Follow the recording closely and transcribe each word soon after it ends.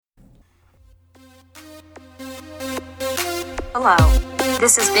Hello,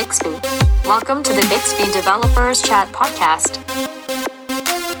 this is Bixby. Welcome to the Bixby Developers Chat Podcast.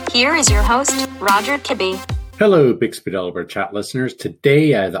 Here is your host, Roger Kibbe. Hello, Bixby Developer Chat listeners.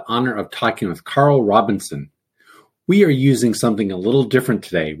 Today I have the honor of talking with Carl Robinson. We are using something a little different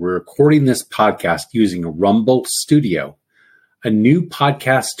today. We're recording this podcast using Rumble Studio, a new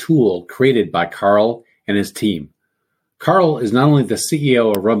podcast tool created by Carl and his team. Carl is not only the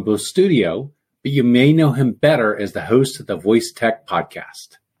CEO of Rumble Studio, but you may know him better as the host of the Voice Tech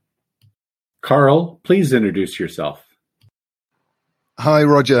podcast. Carl, please introduce yourself. Hi,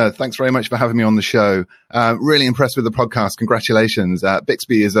 Roger. Thanks very much for having me on the show. Really impressed with the podcast. Congratulations.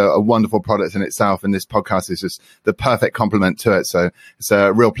 Bixby is a wonderful product in itself, and this podcast is just the perfect complement to it. So it's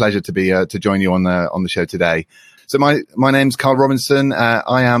a real pleasure to be to join you on the show today. So my name's Carl Robinson.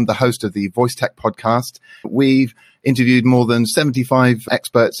 I am the host of the Voice Tech podcast. We've interviewed more than 75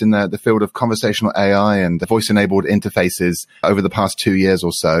 experts in the field of conversational AI and voice-enabled interfaces over the past 2 years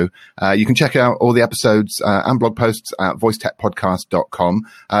or so. You can check out all the episodes and blog posts at voicetechpodcast.com.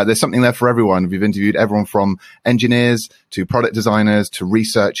 There's something there for everyone. We've interviewed everyone from engineers to product designers to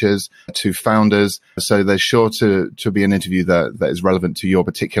researchers to founders. So there's sure to be an interview that is relevant to your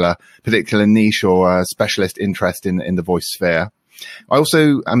particular niche or specialist interest in the voice sphere. I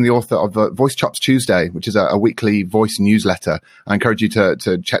also am the author of Voice Chops Tuesday, which is a weekly voice newsletter. I encourage you to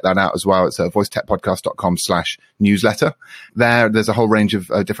check that out as well. It's at voicetechpodcast.com/newsletter. There's a whole range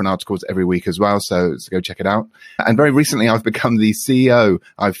of different articles every week as well. So go check it out. And very recently, I've become the CEO.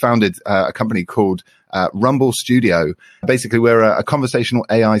 I've founded a company called Rumble Studio. Basically, we're a conversational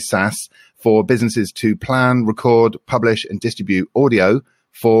AI SaaS for businesses to plan, record, publish, and distribute audio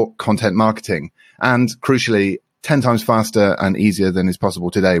for content marketing. And crucially, 10 times faster and easier than is possible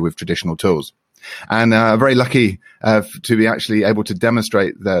today with traditional tools. And very lucky to be actually able to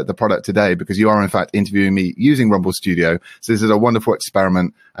demonstrate the product today, because you are in fact interviewing me using Rumble Studio. So this is a wonderful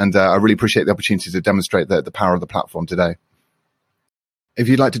experiment, and I really appreciate the opportunity to demonstrate the power of the platform today. If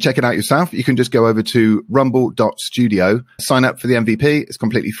you'd like to check it out yourself, you can just go over to rumble.studio, sign up for the MVP. It's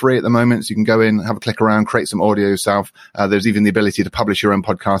completely free at the moment. So you can go in, have a click around, create some audio yourself. There's even the ability to publish your own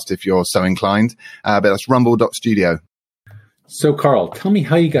podcast if you're so inclined. But that's rumble.studio. So Carl, tell me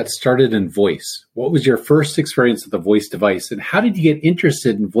how you got started in voice. What was your first experience with a voice device, and how did you get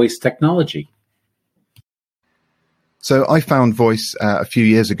interested in voice technology? So I found voice a few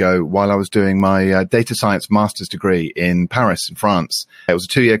years ago while I was doing my data science master's degree in Paris, in France. It was a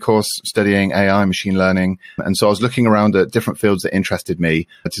 2-year course studying AI, machine learning. And so I was looking around at different fields that interested me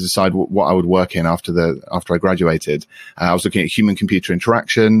to decide what I would work in after I graduated. I was looking at human-computer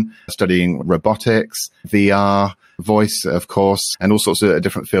interaction, studying robotics, VR, voice, of course, and all sorts of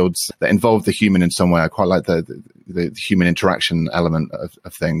different fields that involve the human in some way. I quite like the human interaction element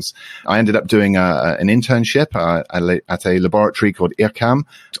of things. I ended up doing an internship at a laboratory called IRCAM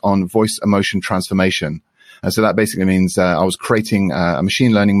on voice emotion transformation. And so that basically means I was creating a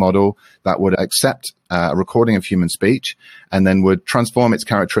machine learning model that would accept a recording of human speech and then would transform its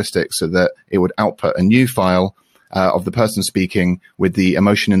characteristics so that it would output a new file of the person speaking with the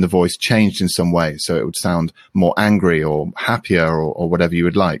emotion in the voice changed in some way. So it would sound more angry or happier or whatever you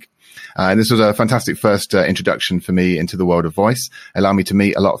would like. And this was a fantastic first introduction for me into the world of voice, allowed me to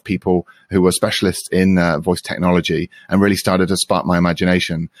meet a lot of people who were specialists in voice technology and really started to spark my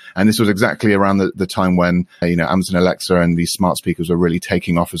imagination. And this was exactly around the time when, Amazon Alexa and these smart speakers were really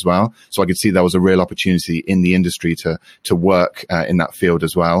taking off as well. So I could see there was a real opportunity in the industry to work in that field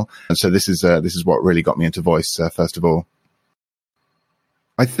as well. And so this is what really got me into voice, first of all.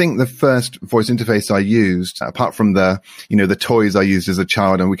 I think the first voice interface I used, apart from the toys I used as a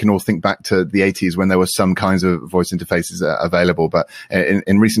child, and we can all think back to the 80s when there were some kinds of voice interfaces available. But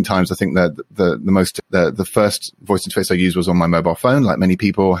in recent times, I think that the first voice interface I used was on my mobile phone. Like many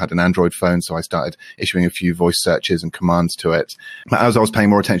people, had an Android phone, so I started issuing a few voice searches and commands to it. As I was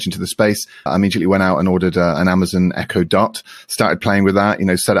paying more attention to the space, I immediately went out and ordered an Amazon Echo Dot, started playing with that,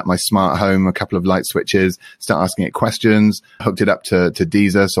 set up my smart home, a couple of light switches, start asking it questions, hooked it up to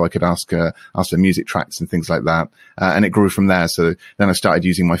Deezer so I could ask for music tracks and things like that. And it grew from there. So then I started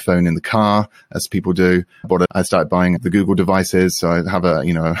using my phone in the car, as people do. I started buying the Google devices. So I have a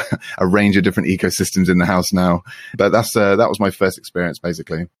range of different ecosystems in the house now. But that was my first experience,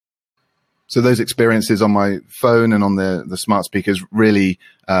 basically. So those experiences on my phone and on the smart speakers really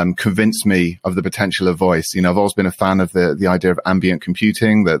convinced me of the potential of voice. You know, I've always been a fan of the idea of ambient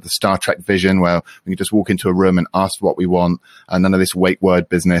computing, the Star Trek vision, where we can just walk into a room and ask what we want, and none of this wake word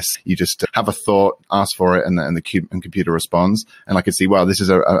business. You just have a thought, ask for it, and the computer responds. And I could see, wow, this is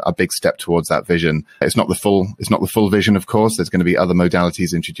a big step towards that vision. It's not the full vision, of course. There's going to be other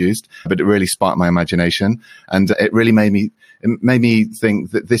modalities introduced, but it really sparked my imagination, and it really made me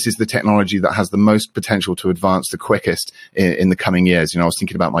think that this is the technology that has the most potential to advance the quickest in the coming years. You know, I was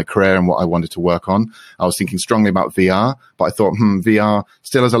thinking about my career and what I wanted to work on. I was thinking strongly about VR, but I thought, VR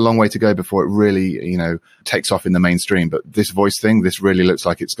still has a long way to go before it really, you know, takes off in the mainstream. But this voice thing, this really looks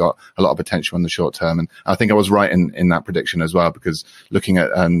like it's got a lot of potential in the short term. And I think I was right in that prediction as well, because looking at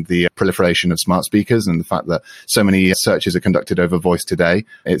the proliferation of smart speakers and the fact that so many searches are conducted over voice today,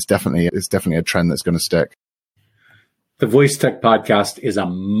 it's definitely a trend that's going to stick. The Voice Tech Podcast is a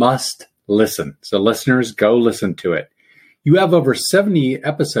must listen. So listeners, go listen to it. You have over 70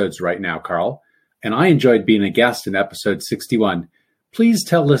 episodes right now, Carl, and I enjoyed being a guest in episode 61. Please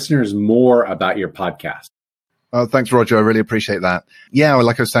tell listeners more about your podcast. Thanks, Roger. I really appreciate that. Yeah, well,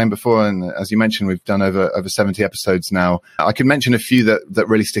 like I was saying before, and as you mentioned, we've done over 70 episodes now. I can mention a few that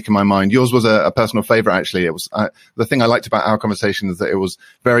really stick in my mind. Yours was a personal favorite, actually. It was the thing I liked about our conversation is that it was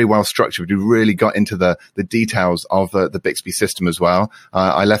very well structured. We really got into the details of the Bixby system as well.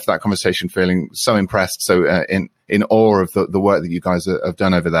 I left that conversation feeling so impressed, so in awe of the work that you guys have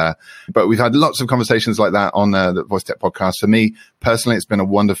done over there. But we've had lots of conversations like that on the Voice Tech Podcast. For me, personally, it's been a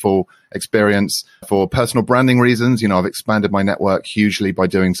wonderful experience for personal branding reasons. You know, I've expanded my network hugely by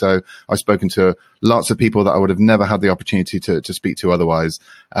doing so. I've spoken to lots of people that I would have never had the opportunity to speak to otherwise.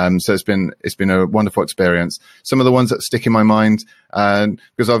 So it's been a wonderful experience. Some of the ones that stick in my mind,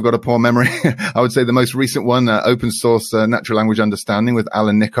 because I've got a poor memory, I would say the most recent one, open source natural language understanding with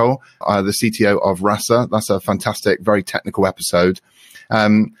Alan Nicol, the CTO of Rasa. That's a fantastic, very technical episode.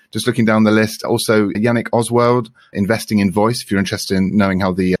 Just looking down the list, also Yannick Oswald, Investing in Voice. If you're interested in knowing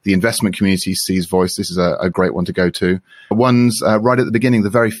how the investment community sees voice, this is a great one to go to. Ones right at the beginning, the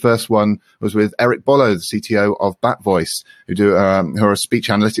very first one was with Eric Bollo, the CTO of Bat Voice, who are a speech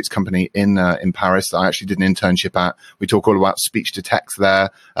analytics company in Paris that I actually did an internship at. We talk all about speech to text there.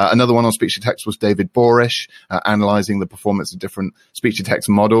 Another one on speech to text was David Borish, analyzing the performance of different speech to text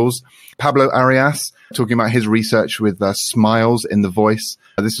models. Pablo Arias, talking about his research with smiles in the voice.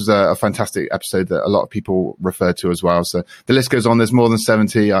 This was a fantastic episode that a lot of people refer to as well. So the list goes on. There's more than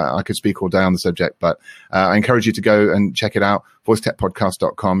 70. I could speak all day on the subject, but I encourage you to go and check it out.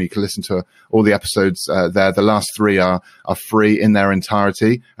 voicetechpodcast.com. You can listen to all the episodes there. The last 3 are free in their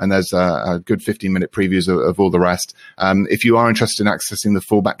entirety, and there's a good 15-minute previews of all the rest. If you are interested in accessing the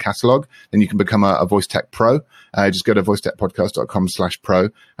full back catalog, then you can become a Voice Tech Pro. Just go to voicetechpodcast.com/pro,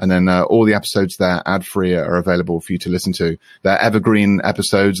 and then all the episodes there, ad-free, are available for you to listen to. They're evergreen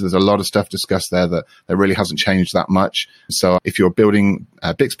episodes. There's a lot of stuff discussed there that really hasn't changed that much. So if you're building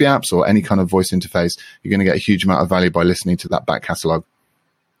Bixby apps or any kind of voice interface, you're going to get a huge amount of value by listening to that back catalog.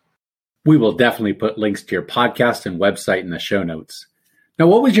 We will definitely put links to your podcast and website in the show notes. Now,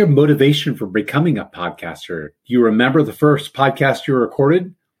 what was your motivation for becoming a podcaster? Do you remember the first podcast you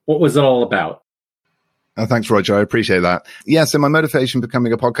recorded? What was it all about? Thanks, Roger. I appreciate that. Yeah, so my motivation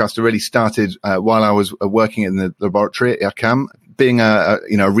becoming a podcaster really started while I was working in the laboratory at IRCAM. Being a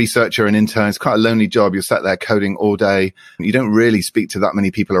researcher and intern, it's quite a lonely job. You're sat there coding all day. You don't really speak to that many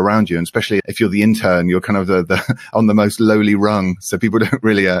people around you, and especially if you're the intern, you're kind of the on the most lowly rung. So people don't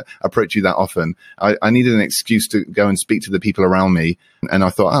really approach you that often. I needed an excuse to go and speak to the people around me, and I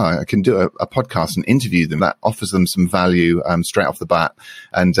thought, I can do a podcast and interview them. That offers them some value straight off the bat,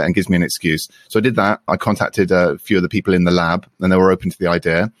 and gives me an excuse. So I did that. I contacted a few of the people in the lab, and they were open to the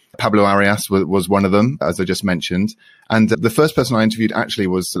idea. Pablo Arias was one of them, as I just mentioned. And the first person I interviewed actually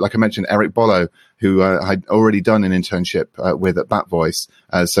was, like I mentioned, Eric Bollo, who I'd already done an internship with at Bat Voice.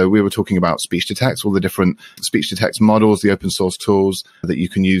 So we were talking about speech to text, all the different speech to text models, the open source tools that you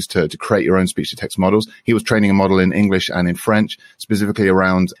can use to create your own speech to text models. He was training a model in English and in French, specifically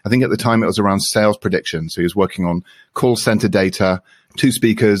around, I think at the time it was around sales prediction. So he was working on call center data, 2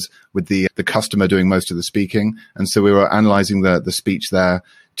 speakers with the customer doing most of the speaking. And so we were analyzing the speech there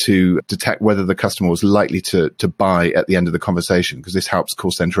to detect whether the customer was likely to buy at the end of the conversation, because this helps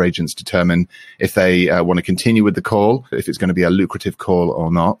call center agents determine if they want to continue with the call, if it's going to be a lucrative call or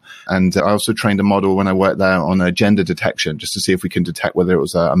not. And I also trained a model when I worked there on gender detection, just to see if we can detect whether it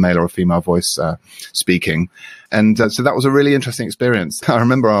was a male or a female voice speaking. And so that was a really interesting experience. I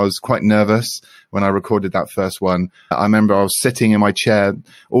remember I was quite nervous when I recorded that first one. I remember I was sitting in my chair,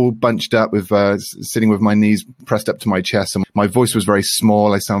 all bunched up with, sitting with my knees pressed up to my chest. And my voice was very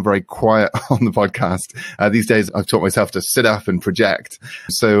small. I sound very quiet on the podcast. These days, I've taught myself to sit up and project.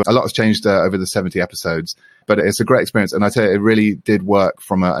 So a lot has changed over the 70 episodes. But it's a great experience. And I tell you, it really did work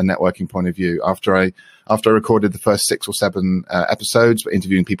from a networking point of view. After I recorded the first 6 or 7 episodes,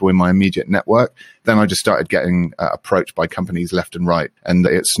 interviewing people in my immediate network, then I just started getting approached by companies left and right, and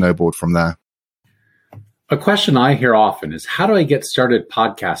it snowballed from there. A question I hear often is, how do I get started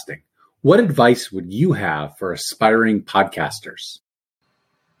podcasting? What advice would you have for aspiring podcasters?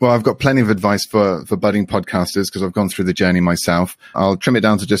 Well, I've got plenty of advice for budding podcasters because I've gone through the journey myself. I'll trim it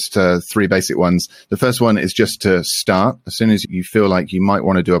down to just 3 basic ones. The first one is just to start. As soon as you feel like you might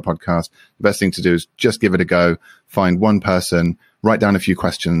want to do a podcast, the best thing to do is just give it a go. Find one person, write down a few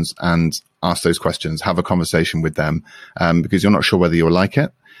questions and ask those questions. Have a conversation with them because you're not sure whether you'll like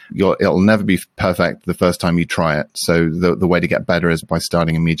it. It'll never be perfect the first time you try it. So the way to get better is by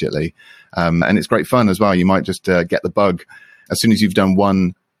starting immediately. And it's great fun as well. You might just get the bug. As soon as you've done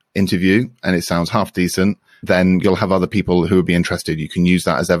one interview and it sounds half decent, then you'll have other people who will be interested. You can use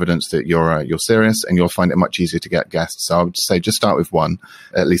that as evidence that you're serious, and you'll find it much easier to get guests. So I would say just start with one,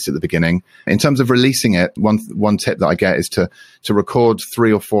 at least at the beginning. In terms of releasing it, one tip that I get is to record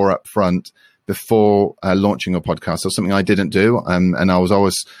 3 or 4 up front before launching a podcast. So something I didn't do, and I was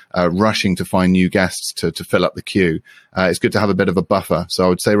always rushing to find new guests to fill up the queue. It's good to have a bit of a buffer. So I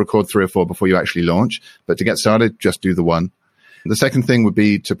would say record 3 or 4 before you actually launch. But to get started, just do the one. The second thing would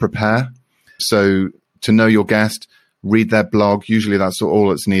be to prepare. So to know your guest, read their blog. Usually that's all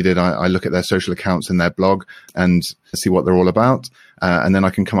that's needed. I look at their social accounts and their blog and see what they're all about. And then I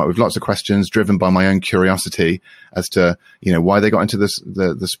can come up with lots of questions driven by my own curiosity as to, why they got into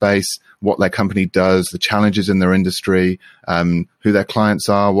the space, what their company does, the challenges in their industry, who their clients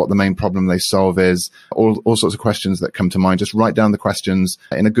are, what the main problem they solve is, all sorts of questions that come to mind. Just write down the questions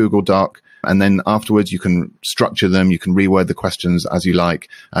in a Google Doc. And then afterwards, you can structure them. You can reword the questions as you like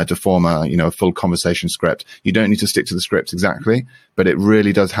to form a full conversation script. You don't need to stick to the script exactly, but it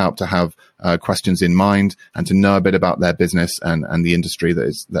really does help to have questions in mind and to know a bit about their business and the industry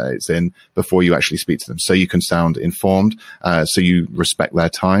that it's in before you actually speak to them. So you can sound informed, so you respect their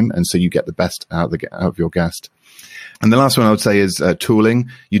time, and so you get the best out of your guest. And the last one I would say is tooling.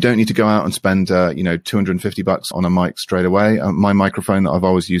 You don't need to go out and spend, $250 on a mic straight away. My microphone that I've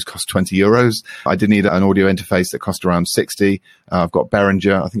always used cost €20. I did need an audio interface that cost around 60. I've got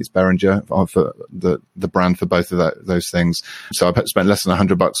Behringer. I think it's Behringer for the brand for both of those things. So I spent less than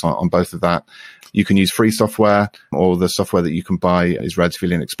 $100 on both of that. You can use free software, or the software that you can buy is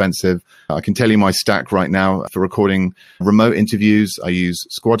relatively inexpensive. I can tell you my stack right now for recording remote interviews. I use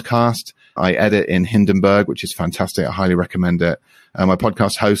Squadcast. I edit in Hindenburg, which is fantastic. I highly recommend it. My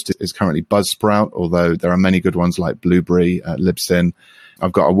podcast host is currently Buzzsprout, although there are many good ones like Blueberry, Libsyn.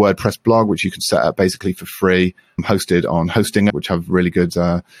 I've got a WordPress blog, which you can set up basically for free. I'm hosted on Hostinger, which have really good,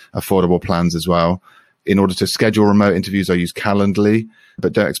 affordable plans as well. In order to schedule remote interviews, I use Calendly,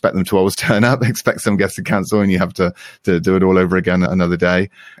 but don't expect them to always turn up. Expect some guests to cancel and you have to do it all over again another day.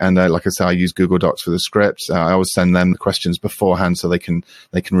 And like I say, I use Google Docs for the scripts. I always send them the questions beforehand so they can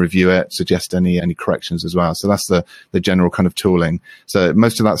review it, suggest any corrections as well. So that's the general kind of tooling. So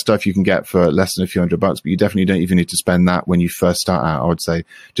most of that stuff you can get for less than a few $100, but you definitely don't even need to spend that when you first start out. I would say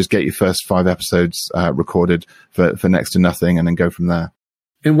just get your first 5 episodes recorded for next to nothing and then go from there.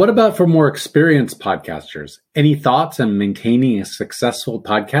 And what about for more experienced podcasters? Any thoughts on maintaining a successful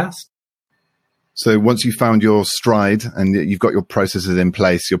podcast? So once you've found your stride and you've got your processes in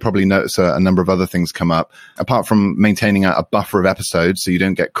place, you'll probably notice a number of other things come up. Apart from maintaining a buffer of episodes so you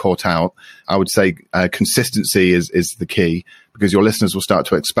don't get caught out, I would say consistency is the key, because your listeners will start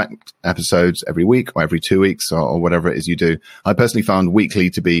to expect episodes every week or every 2 weeks or whatever it is you do. I personally found weekly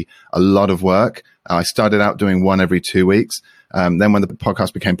to be a lot of work. I started out doing one every 2 weeks. Then when the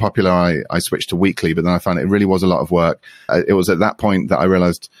podcast became popular, I switched to weekly, but then I found it really was a lot of work. It was at that point that I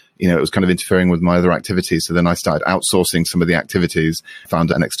realized, it was kind of interfering with my other activities. So then I started outsourcing some of the activities, found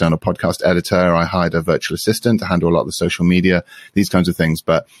an external podcast editor. I hired a virtual assistant to handle a lot of the social media, these kinds of things.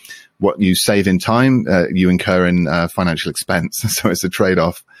 But what you save in time, you incur in financial expense. So it's a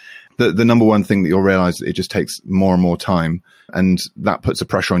trade-off. The number one thing that you'll realize, it just takes more and more time, and that puts a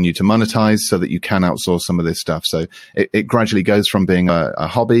pressure on you to monetize so that you can outsource some of this stuff. So it gradually goes from being a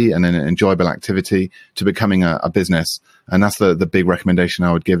hobby and an enjoyable activity to becoming a business. And that's the big recommendation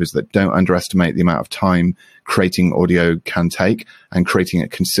I would give, is that don't underestimate the amount of time creating audio can take, and creating it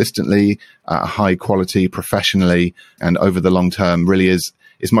consistently, high quality, professionally, and over the long term really is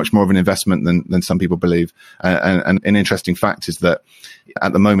it's much more of an investment than some people believe. And an interesting fact is that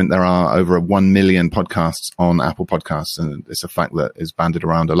at the moment, there are over 1 million podcasts on Apple Podcasts. And it's a fact that is bandied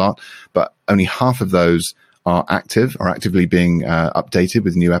around a lot, but only half of those are actively being updated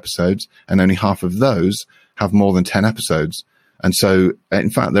with new episodes. And only half of those have more than 10 episodes. And so, in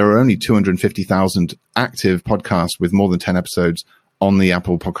fact, there are only 250,000 active podcasts with more than 10 episodes on the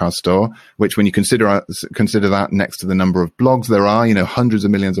Apple Podcast Store, which when you consider that next to the number of blogs there are, hundreds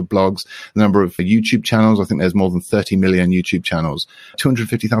of millions of blogs, the number of YouTube channels, I think there's more than 30 million YouTube channels.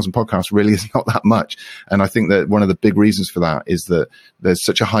 250,000 podcasts really is not that much. And I think that one of the big reasons for that is that there's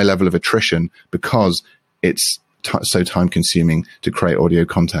such a high level of attrition because it's so time consuming to create audio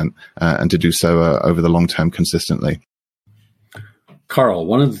content and to do so over the long term consistently. Carl,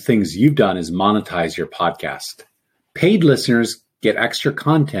 one of the things you've done is monetize your podcast. Paid listeners get extra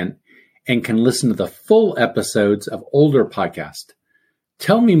content and can listen to the full episodes of older podcasts.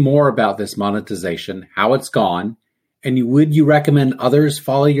 Tell me more about this monetization, how it's gone, and would you recommend others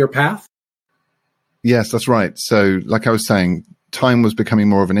follow your path? Yes, that's right. So like I was saying, time was becoming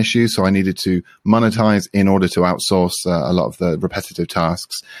more of an issue, so I needed to monetize in order to outsource a lot of the repetitive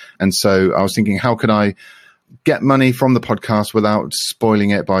tasks. And so I was thinking, how could I get money from the podcast without spoiling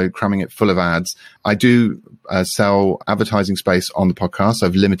it by cramming it full of ads? I do sell advertising space on the podcast.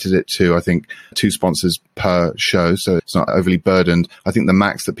 I've limited it to, I think, 2 sponsors per show, so it's not overly burdened. I think the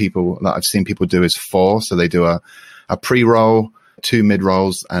max that I've seen people do is 4. So they do a pre-roll, 2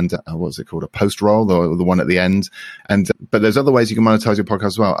 mid-rolls, and what's it called? A post-roll, the one at the end. But there's other ways you can monetize your podcast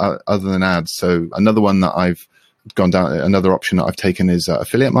as well, other than ads. So another one that I've gone down, another option that I've taken is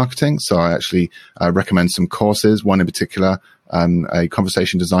affiliate marketing. So I actually recommend some courses, one in particular, a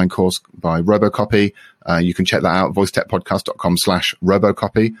conversation design course by Robocopy. You can check that out,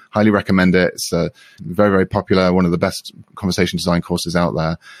 voicetechpodcast.com/Robocopy. Highly recommend it. It's very, very popular, one of the best conversation design courses out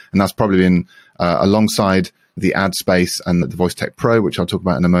there. And that's probably been alongside the ad space and the Voice Tech Pro, which I'll talk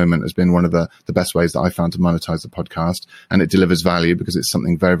about in a moment, has been one of the best ways that I found to monetize the podcast. And it delivers value because it's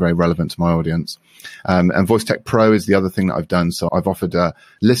something very, very relevant to my audience. And Voice Tech Pro is the other thing that I've done. So I've offered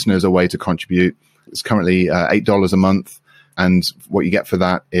listeners a way to contribute. It's currently $8 a month. And what you get for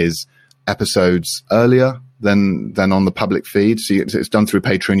that is episodes earlier than on the public feed. So it's done through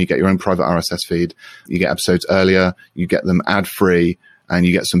Patreon. You get your own private RSS feed. You get episodes earlier. You get them ad-free. And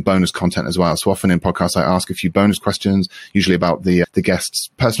you get some bonus content as well. So often in podcasts, I ask a few bonus questions, usually about the guest's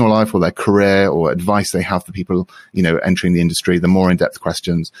personal life or their career or advice they have for people, entering the industry, the more in-depth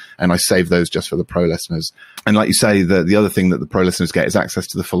questions. And I save those just for the pro listeners. And like you say, the other thing that the pro listeners get is access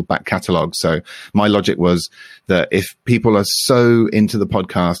to the full back catalog. So my logic was that if people are so into the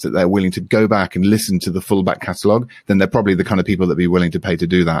podcast that they're willing to go back and listen to the full back catalog, then they're probably the kind of people that be willing to pay to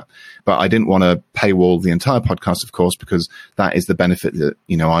do that. But I didn't want to paywall the entire podcast, of course, because that is the benefit that,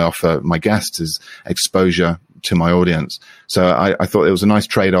 I offer my guests is exposure to my audience. So I thought it was a nice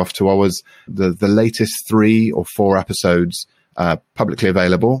trade-off to always the latest 3 or 4 episodes publicly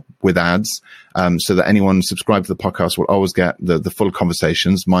available with ads, so that anyone subscribed to the podcast will always get the full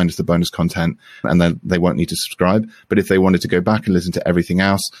conversations minus the bonus content, and then they won't need to subscribe. But if they wanted to go back and listen to everything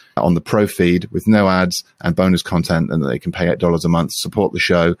else on the pro feed with no ads and bonus content, then they can pay $8 a month, support the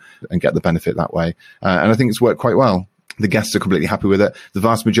show, and get the benefit that way. And I think it's worked quite well. The guests are completely happy with it. The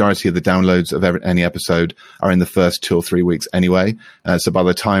vast majority of the downloads of any episode are in the first 2 or 3 weeks anyway. So by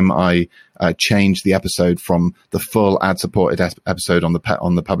the time I change the episode from the full ad-supported episode on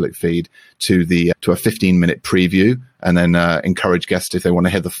the public feed to a 15-minute preview, and then encourage guests, if they want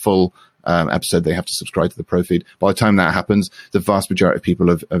to hear the full episode, they have to subscribe to the pro feed. By the time that happens, the vast majority of people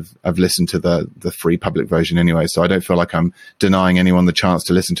have listened to the free public version anyway. So I don't feel like I'm denying anyone the chance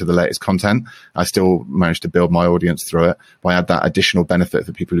to listen to the latest content. I still managed to build my audience through it, but I add that additional benefit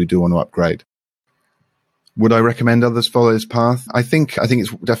for people who do want to upgrade. Would I recommend others follow this path? I think it's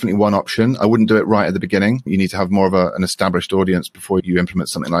definitely one option. I wouldn't do it right at the beginning. You need to have more of an established audience before you implement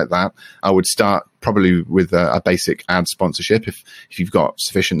something like that. I would start probably with a basic ad sponsorship if you've got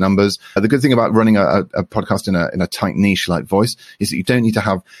sufficient numbers. The good thing about running a podcast in a tight niche like voice is that you don't need to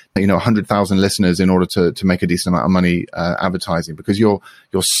have 100,000 listeners in order to make a decent amount of money advertising, because you're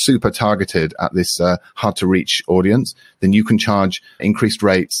super targeted at this hard to reach audience. Then you can charge increased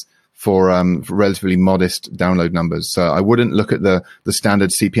rates for relatively modest download numbers. So I wouldn't look at the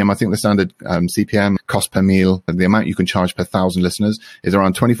standard CPM. I think the standard CPM, cost per meal, the amount you can charge per 1,000 listeners is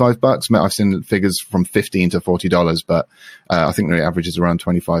around $25. I've seen figures from $15 to $40, but I think the average is around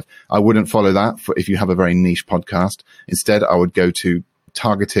 $25. I wouldn't follow that if you have a very niche podcast. Instead, I would go to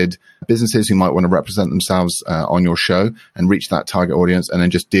targeted businesses who might want to represent themselves on your show and reach that target audience, and then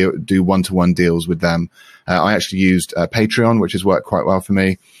just do one-to-one deals with them. I actually used Patreon, which has worked quite well for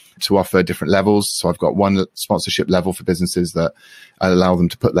me, to offer different levels. So I've got one sponsorship level for businesses that I allow them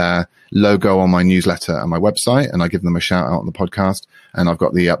to put their logo on my newsletter and my website, and I give them a shout out on the podcast. And I've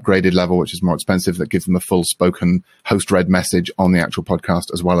got the upgraded level, which is more expensive, that gives them a full spoken host read message on the actual podcast,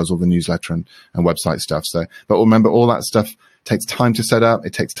 as well as all the newsletter and website stuff. So, but remember, all that stuff takes time to set up.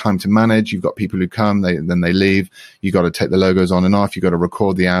 It takes time to manage. You've got people who come, then they leave. You got to take the logos on and off. You got to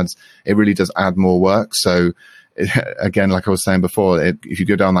record the ads. It really does add more work. So again, like I was saying before, if you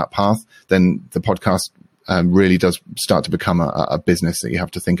go down that path, then the podcast really does start to become a business that you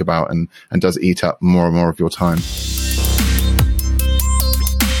have to think about, and does eat up more and more of your time.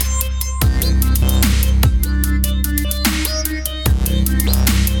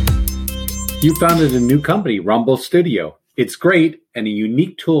 You founded a new company, Rumble Studio. It's great and a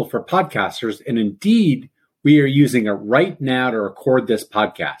unique tool for podcasters, and indeed, we are using it right now to record this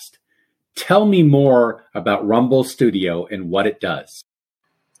podcast. Tell me more about Rumble Studio and what it does.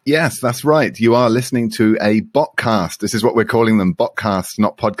 Yes, that's right. You are listening to a botcast. This is what we're calling them, botcasts,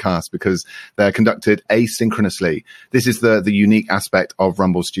 not podcasts, because they're conducted asynchronously. This is the unique aspect of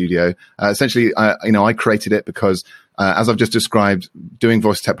Rumble Studio. Essentially, I created it because as I've just described, doing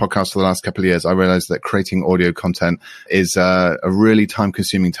voice tech podcasts for the last couple of years, I realized that creating audio content is a really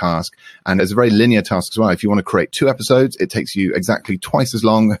time-consuming task, and it's a very linear task as well. If you want to create 2 episodes, it takes you exactly twice as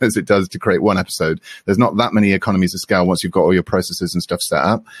long as it does to create 1 episode. There's not that many economies of scale once you've got all your processes and stuff set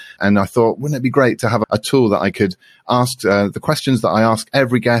up. And I thought, wouldn't it be great to have a tool that I could ask the questions that I ask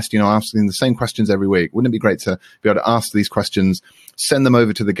every guest, asking the same questions every week. Wouldn't it be great to be able to ask these questions, send them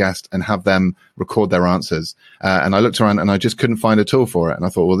over to the guest, and have them record their answers? And I looked around and I just couldn't find a tool for it. And I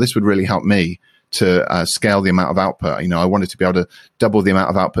thought, well, this would really help me to scale the amount of output. I wanted to be able to double the amount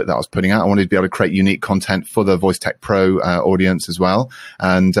of output that I was putting out. I wanted to be able to create unique content for the Voice Tech Pro audience as well.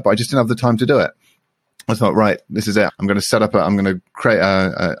 But I just didn't have the time to do it. I thought, right, this is it. I'm going to create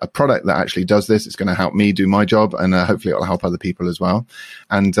a product that actually does this. It's going to help me do my job, and hopefully it'll help other people as well.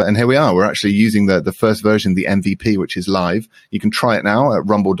 And here we are. We're actually using the first version, the MVP, which is live. You can try it now at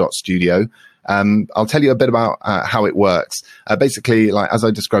rumble.studio. I'll tell you a bit about how it works. Basically, like as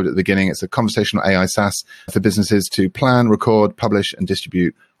I described at the beginning, it's a conversational AI SaaS for businesses to plan, record, publish, and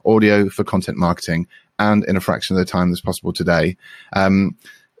distribute audio for content marketing, and in a fraction of the time that's possible today.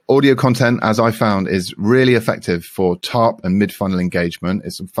 Audio content, as I found, is really effective for top and mid-funnel engagement.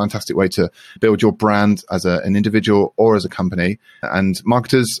 It's a fantastic way to build your brand as an individual or as a company. And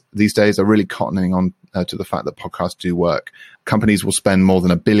marketers these days are really cottoning on to the fact that podcasts do work. Companies will spend more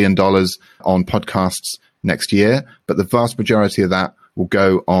than $1 billion on podcasts next year, but the vast majority of that will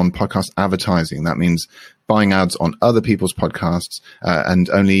go on podcast advertising. That means buying ads on other people's podcasts, and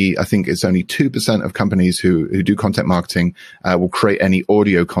I think it's only 2% of companies who do content marketing will create any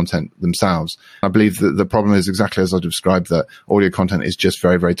audio content themselves. I believe that the problem is exactly as I described, that audio content is just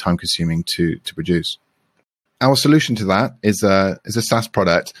very, very time consuming to produce. Our solution to that is a SaaS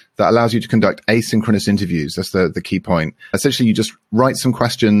product that allows you to conduct asynchronous interviews. That's the key point. Essentially, you just write some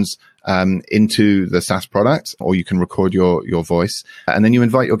questions into the SaaS product, or you can record your voice, and then you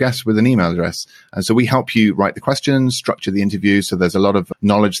invite your guests with an email address. And so we help you write the questions, structure the interview. So there's a lot of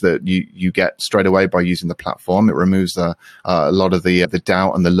knowledge that you get straight away by using the platform. It removes a lot of the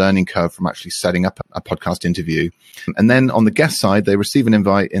doubt and the learning curve from actually setting up a podcast interview. And then on the guest side, they receive an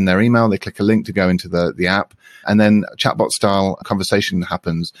invite in their email. They click a link to go into the app, and then a chatbot style conversation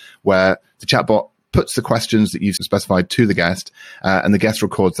happens where the chatbot puts the questions that you've specified to the guest, and the guest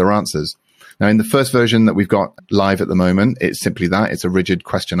records their answers. Now, in the first version that we've got live at the moment, it's simply that. It's a rigid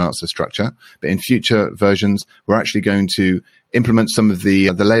question-answer structure. But in future versions, we're actually going to implement some of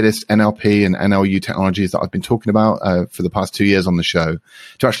the latest NLP and NLU technologies that I've been talking about for the past 2 years on the show,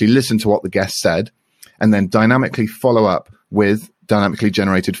 to actually listen to what the guest said and then dynamically follow up with dynamically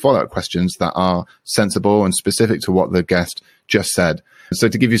generated follow-up questions that are sensible and specific to what the guest just said. So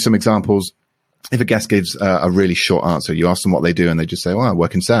to give you some examples, if a guest gives a really short answer, you ask them what they do and they just say, I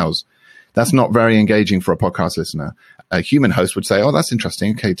work in sales. That's not very engaging for a podcast listener. A human host would say, that's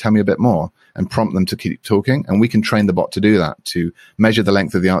interesting. Okay, tell me a bit more, and prompt them to keep talking. And we can train the bot to do that, to measure the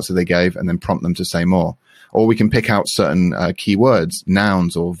length of the answer they gave and then prompt them to say more. Or we can pick out certain keywords,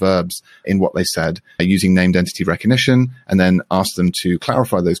 nouns or verbs in what they said using named entity recognition, and then ask them to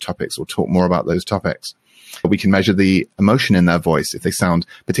clarify those topics or talk more about those topics. We can measure the emotion in their voice. If they sound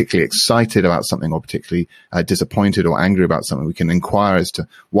particularly excited about something or particularly disappointed or angry about something, we can inquire as to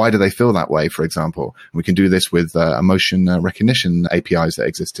why do they feel that way, for example. We can do this with emotion recognition APIs that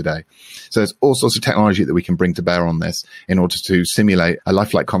exist today. So there's all sorts of technology that we can bring to bear on this in order to simulate a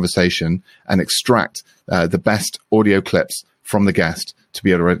lifelike conversation and extract the best audio clips from the guest to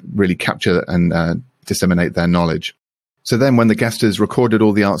be able to really capture and disseminate their knowledge. So then when the guest has recorded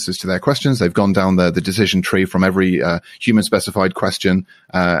all the answers to their questions, they've gone down the decision tree from every human specified question,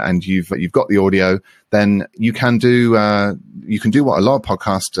 and you've got the audio, then you can do what a lot of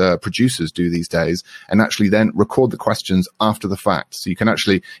podcast producers do these days, and actually then record the questions after the fact. So you can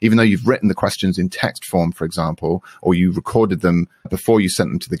actually, even though you've written the questions in text form, for example, or you recorded them before you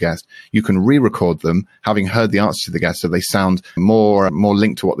sent them to the guest, you can re-record them having heard the answer to the guest, so they sound more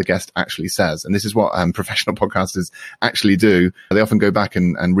linked to what the guest actually says. And this is what professional podcasters actually do. They often go back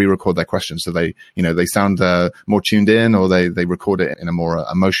and re-record their questions, so they sound more tuned in, or they record it in a more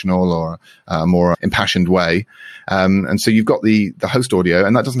emotional or more impassioned way. And so you've got the host audio,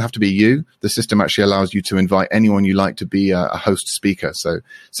 and that doesn't have to be you. The system actually allows you to invite anyone you like to be a host speaker. So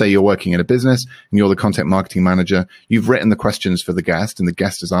say you're working in a business and you're the content marketing manager. You've written the questions for the guest and the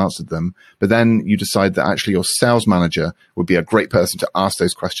guest has answered them. But then you decide that actually your sales manager would be a great person to ask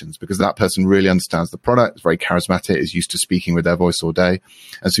those questions, because that person really understands the product, is very charismatic, is used to speaking with their voice all day.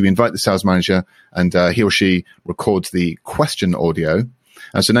 And so we invite the sales manager, and he or she records the question audio.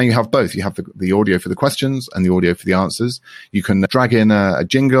 And so now you have both. You have the audio for the questions and the audio for the answers. You can drag in a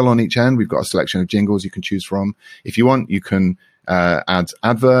jingle on each end. We've got a selection of jingles you can choose from. If you want, you can add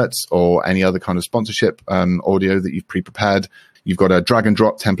adverts or any other kind of sponsorship audio that you've pre-prepared. You've got a drag and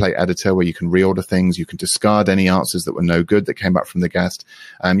drop template editor where you can reorder things. You can discard any answers that were no good that came back from the guest.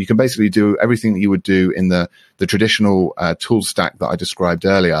 You can basically do everything that you would do in the traditional tool stack that I described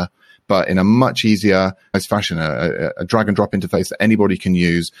earlier, but in a much easier fashion, a drag and drop interface that anybody can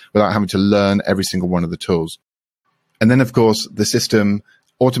use without having to learn every single one of the tools. And then, of course, the system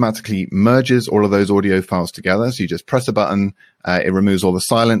automatically merges all of those audio files together. So you just press a button, it removes all the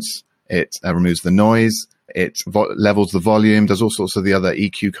silence, it removes the noise, it levels the volume, does all sorts of the other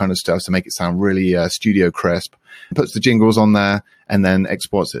EQ kind of stuff to make it sound really studio crisp, puts the jingles on there, and then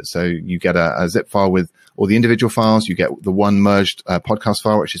exports it. So you get a zip file with all the individual files. You get the one merged podcast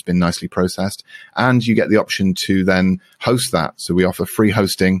file, which has been nicely processed, and you get the option to then host that. So we offer free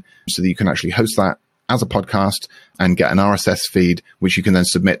hosting so that you can actually host that as a podcast and get an RSS feed, which you can then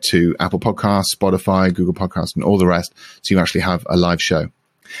submit to Apple Podcasts, Spotify, Google Podcasts, and all the rest. So you actually have a live show.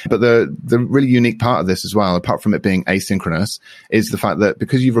 But the really unique part of this as well, apart from it being asynchronous, is the fact that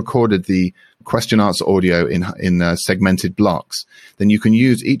because you've recorded the question answer audio in segmented blocks, then you can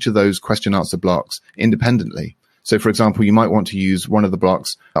use each of those question answer blocks independently. So, for example, you might want to use one of the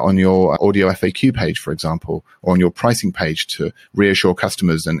blocks on your audio FAQ page, for example, or on your pricing page to reassure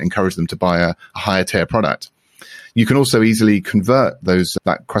customers and encourage them to buy a higher tier product. You can also easily convert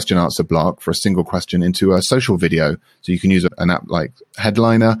that question answer block for a single question into a social video. So you can use an app like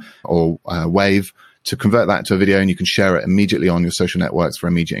Headliner or Wave to convert that to a video, and you can share it immediately on your social networks for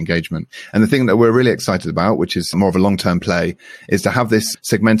immediate engagement. And the thing that we're really excited about, which is more of a long-term play, is to have this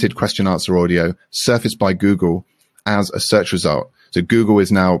segmented question answer audio surfaced by Google as a search result. So Google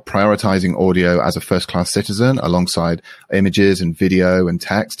is now prioritizing audio as a first-class citizen alongside images and video and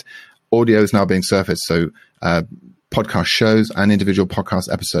text. Audio is now being surfaced. So podcast shows and individual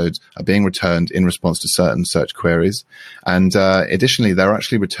podcast episodes are being returned in response to certain search queries. And additionally, they're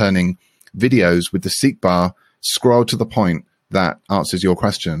actually returning videos with the seek bar scrolled to the point that answers your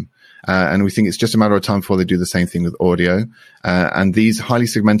question. And we think it's just a matter of time before they do the same thing with audio. And these highly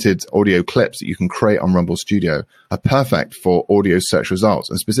segmented audio clips that you can create on Rumble Studio are perfect for audio search results,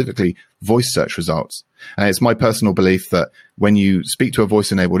 and specifically voice search results. And it's my personal belief that when you speak to a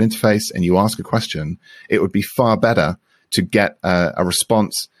voice-enabled interface and you ask a question, it would be far better to get a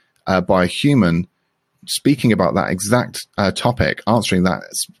response by a human speaking about that exact topic, answering that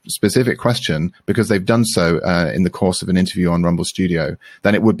specific question because they've done so in the course of an interview on Rumble Studio,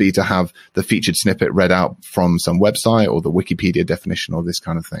 than it would be to have the featured snippet read out from some website or the Wikipedia definition or this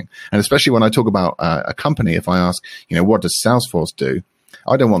kind of thing. And especially when I talk about a company, if I ask, what does Salesforce do?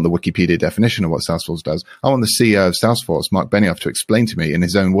 I don't want the Wikipedia definition of what Salesforce does. I want the CEO of Salesforce, Mark Benioff, to explain to me in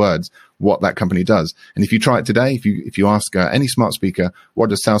his own words what that company does. And if you try it today, if you ask any smart speaker, what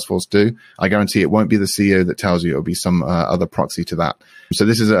does Salesforce do? I guarantee it won't be the CEO that tells you. It'll be some other proxy to that. So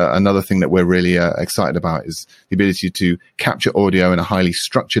this is another thing that we're really excited about, is the ability to capture audio in a highly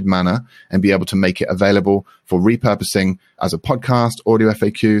structured manner and be able to make it available for repurposing as a podcast, audio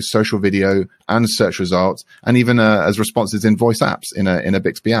FAQ, social video, and search results, and even as responses in voice apps in a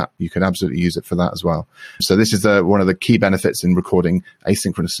Bixby app. You could absolutely use it for that as well. So this is one of the key benefits in recording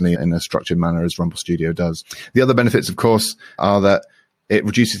asynchronously in a structured manner, as Rumble Studio does. The other benefits, of course, are that it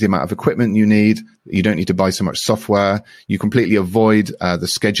reduces the amount of equipment you need. You don't need to buy so much software. You completely avoid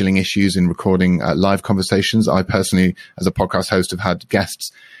the scheduling issues in recording live conversations. I personally, as a podcast host, have had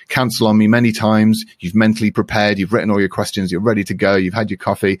guests cancel on me many times. You've mentally prepared. You've written all your questions. You're ready to go. You've had your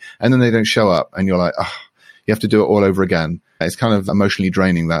coffee, and then they don't show up. And you're like, oh, you have to do it all over again. It's kind of emotionally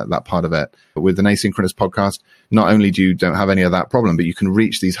draining, that part of it. But with an asynchronous podcast, not only don't have any of that problem, but you can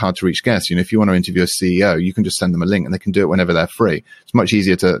reach these hard to reach guests. You know, if you want to interview a CEO, you can just send them a link and they can do it whenever they're free. It's much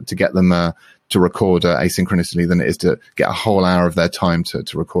easier to get them to record asynchronously than it is to get a whole hour of their time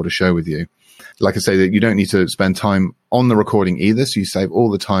to record a show with you. Like I say, that you don't need to spend time on the recording either. So you save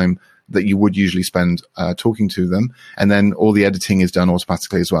all the time that you would usually spend talking to them. And then all the editing is done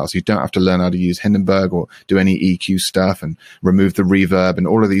automatically as well. So you don't have to learn how to use Hindenburg or do any EQ stuff and remove the reverb and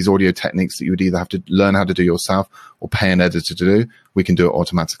all of these audio techniques that you would either have to learn how to do yourself or pay an editor to do. We can do it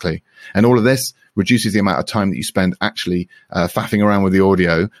automatically. And all of this reduces the amount of time that you spend actually faffing around with the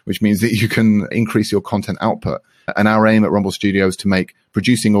audio, which means that you can increase your content output. And our aim at Rumble Studio is to make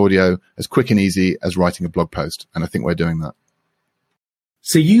producing audio as quick and easy as writing a blog post. And I think we're doing that.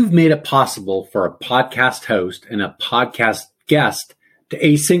 So you've made it possible for a podcast host and a podcast guest to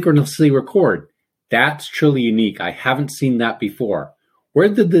asynchronously record. That's truly unique. I haven't seen that before. Where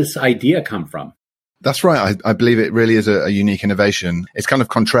did this idea come from? That's right. I believe it really is a unique innovation. It's kind of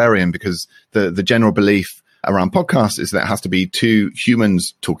contrarian because the general belief around podcasts is that it has to be two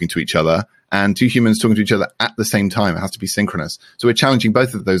humans talking to each other and two humans talking to each other at the same time. It has to be synchronous. So we're challenging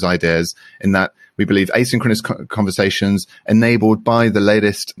both of those ideas in that we believe asynchronous conversations enabled by the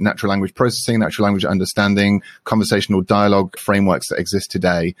latest natural language processing, natural language understanding, conversational dialogue frameworks that exist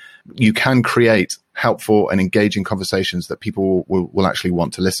today, you can create helpful and engaging conversations that people will actually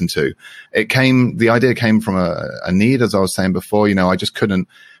want to listen to. The idea came from a need, as I was saying before. You know, I just couldn't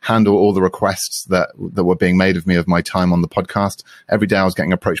handle all the requests that were being made of me of my time on the podcast. Every day I was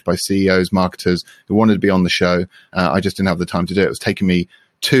getting approached by CEOs, marketers who wanted to be on the show. I just didn't have the time to do it. It was taking me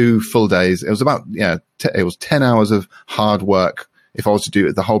 2 full days. It was about, it was 10 hours of hard work if I was to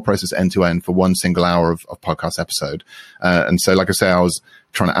do the whole process end to end for 1 single hour of podcast episode. And so, like I say, I was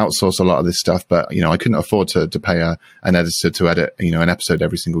trying to outsource a lot of this stuff, but, I couldn't afford to pay an editor to edit, an episode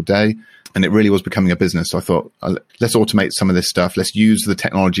every single day. And it really was becoming a business. So I thought, let's automate some of this stuff. Let's use the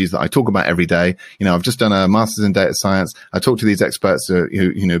technologies that I talk about every day. I've just done a master's in data science. I talk to these experts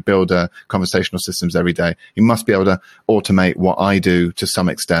who build conversational systems every day. You must be able to automate what I do to some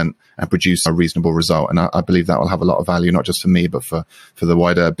extent and produce a reasonable result. And I believe that will have a lot of value, not just for me, but for the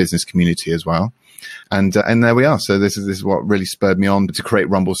wider business community as well. And there we are. So this is what really spurred me on to create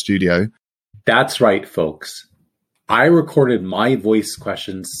Rumble Studio. That's right, folks. I recorded my voice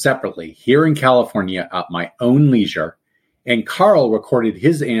questions separately here in California at my own leisure, and Carl recorded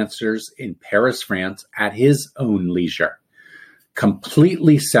his answers in Paris, France at his own leisure,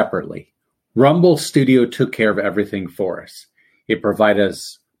 completely separately. Rumble Studio took care of everything for us. It provided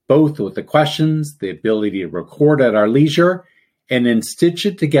us both with the questions, the ability to record at our leisure, and then stitch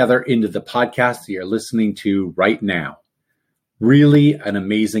it together into the podcast that you're listening to right now. Really an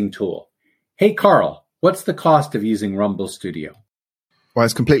amazing tool. Hey, Carl, what's the cost of using Rumble Studio? Well,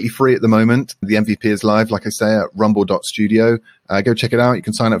 it's completely free at the moment. The MVP is live, like I say, at rumble.studio. Go check it out. You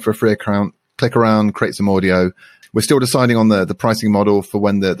can sign up for a free account, click around, create some audio. We're still deciding on the pricing model for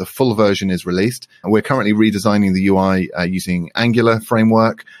when the full version is released. And we're currently redesigning the UI using Angular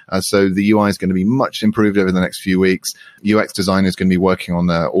framework. So the UI is going to be much improved over the next few weeks. UX designer is going to be working on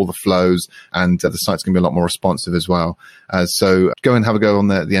all the flows, and the site's going to be a lot more responsive as well. So go and have a go on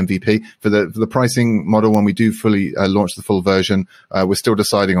the MVP. For the pricing model, when we do fully launch the full version, we're still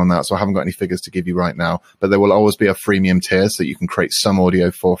deciding on that. So I haven't got any figures to give you right now, but there will always be a freemium tier so you can create some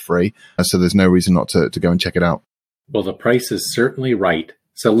audio for free. So there's no reason not to go and check it out. Well, the price is certainly right.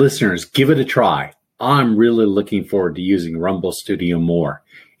 So listeners, give it a try. I'm really looking forward to using Rumble Studio more.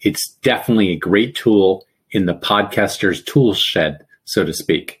 It's definitely a great tool in the podcaster's tool shed, so to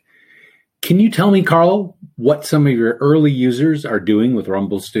speak. Can you tell me, Carl, what some of your early users are doing with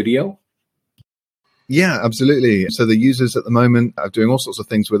Rumble Studio? Yeah, absolutely. So the users at the moment are doing all sorts of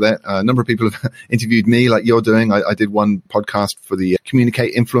things with it. A number of people have interviewed me like you're doing. I did one podcast for the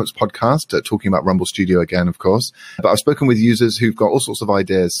Communicate Influence podcast, talking about Rumble Studio again, of course. But I've spoken with users who've got all sorts of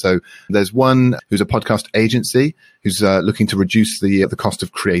ideas. So there's one who's a podcast agency who's looking to reduce the cost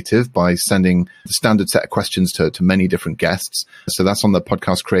of creative by sending the standard set of questions to many different guests. So that's on the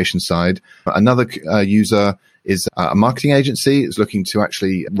podcast creation side. Another user is a marketing agency is looking to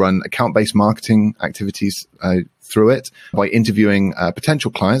actually run account-based marketing activities through it by interviewing potential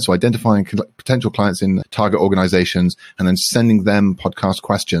clients, so identifying potential clients in target organizations and then sending them podcast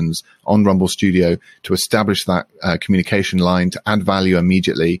questions on Rumble Studio to establish that communication line, to add value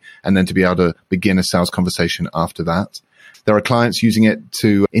immediately, and then to be able to begin a sales conversation after that. There are clients using it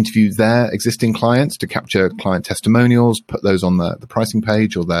to interview their existing clients to capture client testimonials, put those on the pricing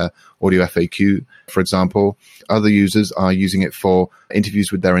page or their audio FAQ, for example. Other users are using it for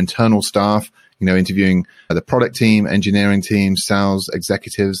interviews with their internal staff, interviewing the product team, engineering team, sales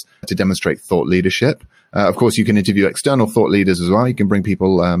executives to demonstrate thought leadership. Of course, you can interview external thought leaders as well. You can bring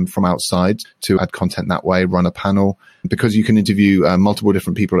people from outside to add content that way, run a panel. Because you can interview multiple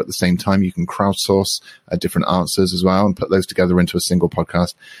different people at the same time, you can crowdsource different answers as well and put those together into a single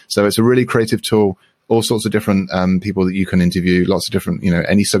podcast. So it's a really creative tool, all sorts of different people that you can interview, lots of different,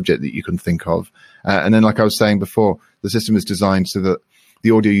 any subject that you can think of. And then, like I was saying before, the system is designed so that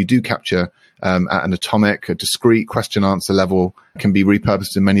the audio you do capture at an atomic, a discrete question-answer level can be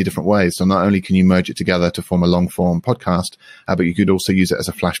repurposed in many different ways. So not only can you merge it together to form a long-form podcast, but you could also use it as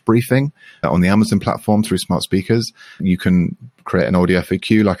a flash briefing on the Amazon platform through smart speakers. You can create an audio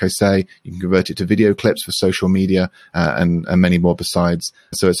FAQ, like I say. You can convert it to video clips for social media and many more besides.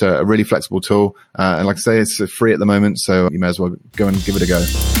 So it's a really flexible tool. And like I say, it's free at the moment, so you may as well go and give it a go.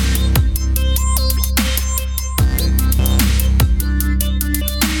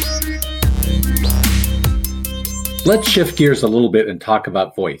 Let's shift gears a little bit and talk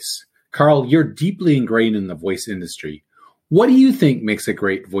about voice. Carl, you're deeply ingrained in the voice industry. What do you think makes a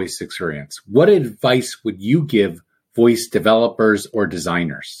great voice experience? What advice would you give voice developers or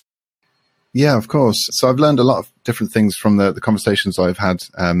designers? Yeah, of course. So I've learned a lot of different things from the conversations I've had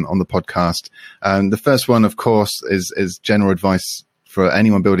on the podcast. The first one, of course, is general advice for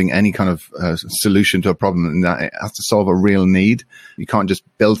anyone building any kind of solution to a problem, and that it has to solve a real need. You can't just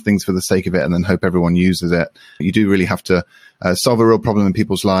build things for the sake of it and then hope everyone uses it. You do really have to solve a real problem in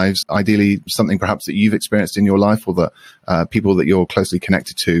people's lives, ideally something perhaps that you've experienced in your life or that people that you're closely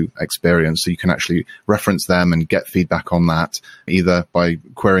connected to experience, so you can actually reference them and get feedback on that, either by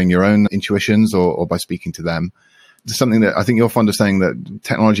querying your own intuitions or by speaking to them. Something that I think you're fond of saying, that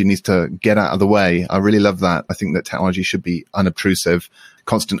technology needs to get out of the way. I really love that. I think that technology should be unobtrusive.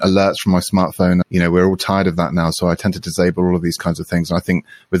 Constant alerts from my smartphone. We're all tired of that now. So I tend to disable all of these kinds of things. And I think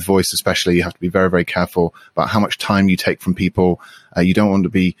with voice especially, you have to be very, very careful about how much time you take from people. You don't want to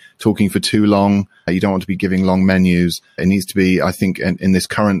be talking for too long. You don't want to be giving long menus. It needs to be, I think, in this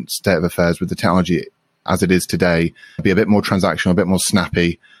current state of affairs with the technology as it is today, be a bit more transactional, a bit more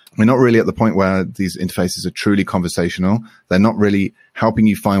snappy. We're not really at the point where these interfaces are truly conversational. They're not really helping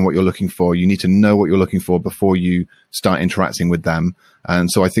you find what you're looking for. You need to know what you're looking for before you start interacting with them.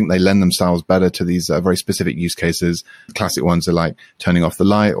 And so I think they lend themselves better to these very specific use cases. Classic ones are like turning off the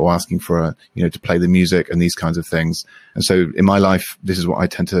light or asking for to play the music and these kinds of things. And so in my life, this is what I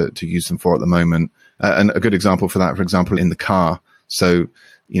tend to use them for at the moment. And a good example for that, for example, in the car. So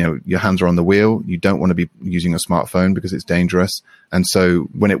your hands are on the wheel. You don't want to be using a smartphone because it's dangerous. And so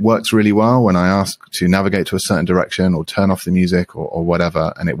when it works really well, when I ask to navigate to a certain direction or turn off the music or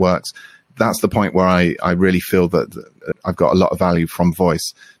whatever, and it works, that's the point where I really feel that I've got a lot of value from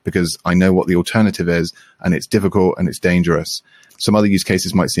voice, because I know what the alternative is, and it's difficult and it's dangerous. Some other use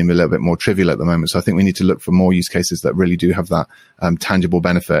cases might seem a little bit more trivial at the moment. So I think we need to look for more use cases that really do have that tangible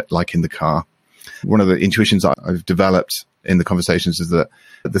benefit, like in the car. One of the intuitions I've developed in the conversations is that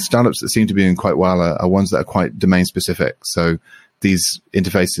the startups that seem to be doing quite well are ones that are quite domain specific. So these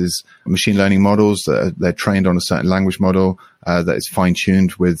interfaces, machine learning models, they're trained on a certain language model that is fine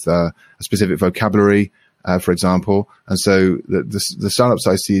tuned with a specific vocabulary, for example. And so the startups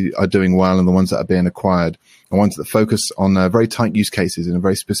I see are doing well, and the ones that are being acquired are ones that focus on very tight use cases in a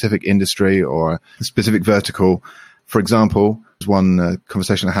very specific industry or a specific vertical. For example, one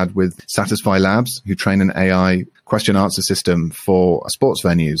conversation I had with Satisfy Labs, who train an AI question answer system for sports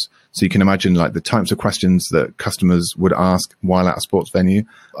venues. So you can imagine like the types of questions that customers would ask while at a sports venue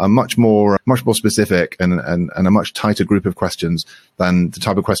are much more specific and a much tighter group of questions than the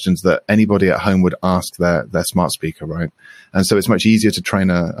type of questions that anybody at home would ask their smart speaker, right? And so it's much easier to train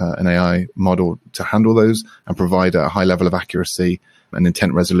an AI model to handle those and provide a high level of accuracy and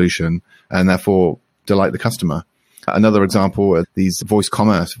intent resolution. And therefore, delight the customer. Another example are these voice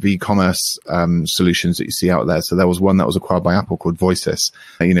commerce, v-commerce solutions that you see out there. So there was one that was acquired by Apple called Voices.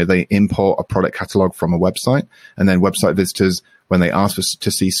 They import a product catalog from a website, and then website visitors, when they ask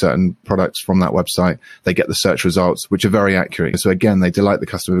to see certain products from that website, they get the search results, which are very accurate. So again, they delight the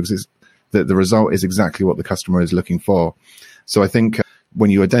customer because the result is exactly what the customer is looking for. So I think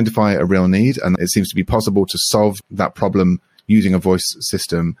when you identify a real need, and it seems to be possible to solve that problem using a voice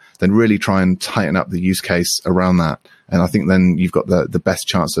system, then really try and tighten up the use case around that. And I think then you've got the best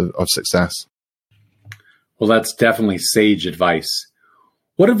chance of success. Well, that's definitely sage advice.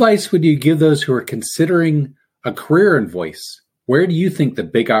 What advice would you give those who are considering a career in voice? Where do you think the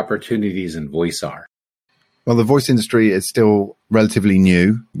big opportunities in voice are? Well, the voice industry is still relatively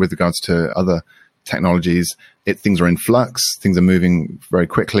new with regards to other technologies. Things are in flux. Things are moving very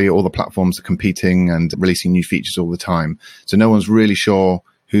quickly. All the platforms are competing and releasing new features all the time. So no one's really sure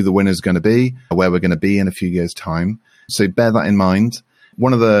who the winner is going to be, or where we're going to be in a few years' time. So bear that in mind.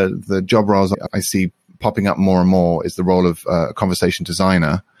 One of the job roles I see popping up more and more is the role of a conversation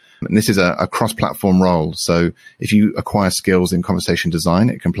designer. And this is a cross-platform role. So if you acquire skills in conversation design,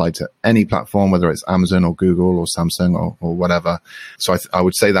 it can apply to any platform, whether it's Amazon or Google or Samsung or whatever. So I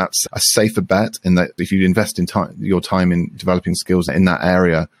would say that's a safer bet, in that if you invest in your time in developing skills in that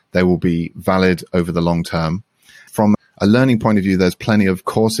area, they will be valid over the long term. From a learning point of view, there's plenty of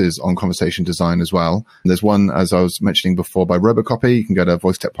courses on conversation design as well. There's one, as I was mentioning before, by Robocopy. You can go to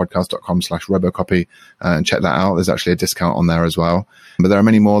voicetechpodcast.com/Robocopy and check that out. There's actually a discount on there as well. But there are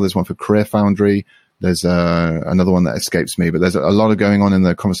many more. There's one for Career Foundry. There's another one that escapes me, but there's a lot of going on in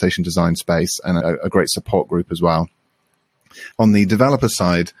the conversation design space, and a great support group as well. On the developer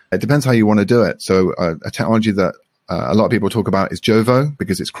side, it depends how you want to do it. So a technology that a lot of people talk about is Jovo,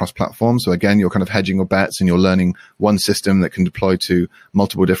 because it's cross-platform. So again, you're kind of hedging your bets and you're learning one system that can deploy to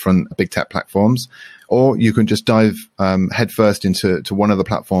multiple different big tech platforms. Or you can just dive headfirst into one of the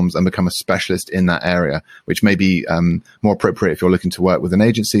platforms and become a specialist in that area, which may be more appropriate if you're looking to work with an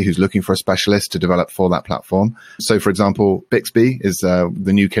agency who's looking for a specialist to develop for that platform. So, for example, Bixby is the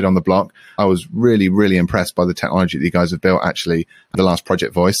new kid on the block. I was really, really impressed by the technology that you guys have built, actually, the last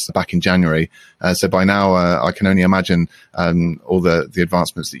Project Voice back in January. So by now, I can only imagine all the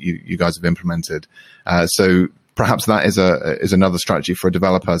advancements that you guys have implemented. So perhaps that is another strategy for a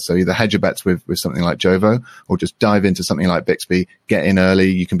developer. So either hedge your bets with something like Jovo, or just dive into something like Bixby, get in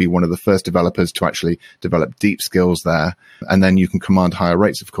early. You can be one of the first developers to actually develop deep skills there. And then you can command higher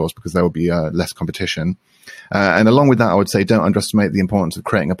rates, of course, because there will be less competition. And along with that, I would say don't underestimate the importance of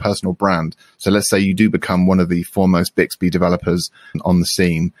creating a personal brand. So let's say you do become one of the foremost Bixby developers on the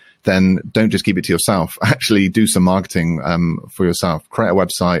scene, then don't just keep it to yourself. Actually do some marketing for yourself. Create a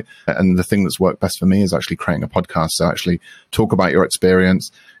website. And the thing that's worked best for me is actually creating a podcast. So actually talk about your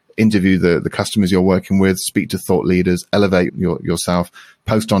experience, interview the customers you're working with, speak to thought leaders, elevate yourself,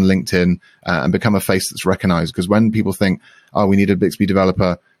 post on LinkedIn, and become a face that's recognized. Because when people think, oh, we need a Bixby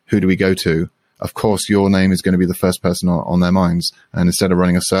developer, who do we go to? Of course, your name is going to be the first person on their minds. And instead of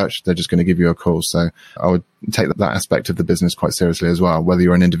running a search, they're just going to give you a call. So I would take that aspect of the business quite seriously as well, whether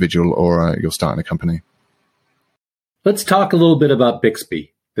you're an individual or you're starting a company. Let's talk a little bit about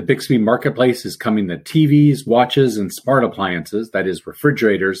Bixby. The Bixby Marketplace is coming to TVs, watches, and smart appliances, that is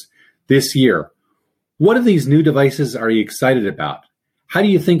refrigerators, this year. What of these new devices are you excited about? How do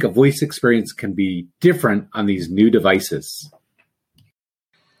you think a voice experience can be different on these new devices?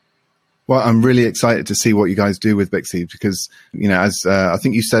 Well, I'm really excited to see what you guys do with Bixby because, as I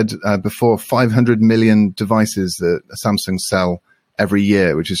think you said before, 500 million devices that Samsung sell every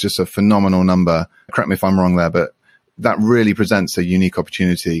year, which is just a phenomenal number. Correct me if I'm wrong there, but that really presents a unique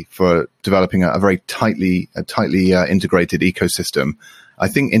opportunity for developing a very tightly integrated ecosystem. I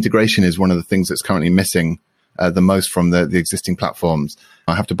think integration is one of the things that's currently missing the most from the existing platforms.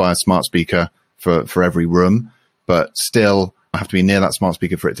 I have to buy a smart speaker for every room, but still I have to be near that smart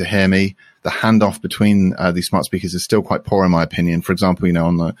speaker for it to hear me. The handoff between these smart speakers is still quite poor, in my opinion. For example,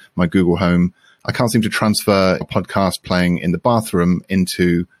 on my Google Home, I can't seem to transfer a podcast playing in the bathroom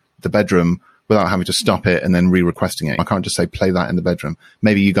into the bedroom without having to stop it and then re-requesting it. I can't just say, play that in the bedroom.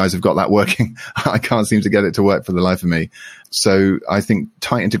 Maybe you guys have got that working. I can't seem to get it to work for the life of me. So I think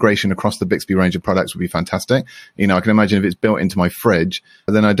tight integration across the Bixby range of products would be fantastic. I can imagine if it's built into my fridge,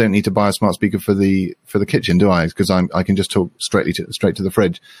 then I don't need to buy a smart speaker for the kitchen, do I? Because I can just talk straight to the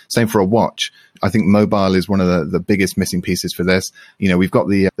fridge. Same for a watch. I think mobile is one of the biggest missing pieces for this. We've got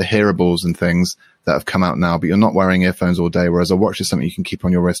the hearables and things, that have come out now, but you're not wearing earphones all day, whereas a watch is something you can keep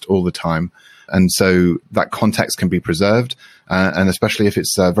on your wrist all the time. And so that context can be preserved. And especially if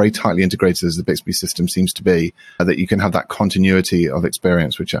it's very tightly integrated, as the Bixby system seems to be, that you can have that continuity of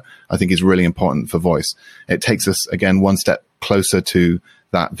experience, which I think is really important for voice. It takes us, again, one step closer to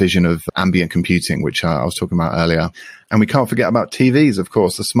that vision of ambient computing, which I was talking about earlier. And we can't forget about TVs, of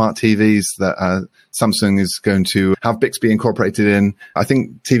course, the smart TVs that Samsung is going to have Bixby incorporated in. I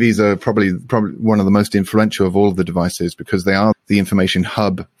think TVs are probably one of the most influential of all of the devices because they are the information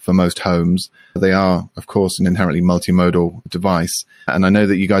hub for most homes. They are, of course, an inherently multimodal device. And I know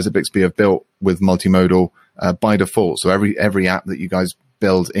that you guys at Bixby have built with multimodal by default. So every app that you guys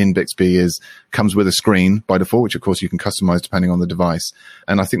build in Bixby comes with a screen by default, which of course you can customize depending on the device.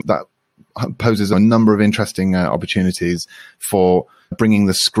 And I think that poses a number of interesting opportunities for bringing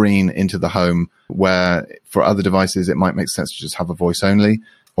the screen into the home, where for other devices it might make sense to just have a voice only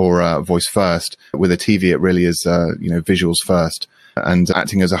or voice first. With a TV, it really is visuals first, and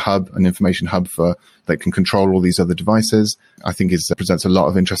acting as a hub, an information hub that can control all these other devices, I think presents a lot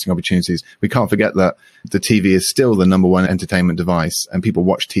of interesting opportunities. We can't forget that the TV is still the number one entertainment device, and people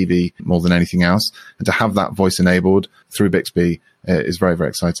watch TV more than anything else. And to have that voice enabled through Bixby is very, very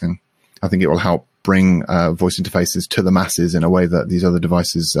exciting. I think it will help bring voice interfaces to the masses in a way that these other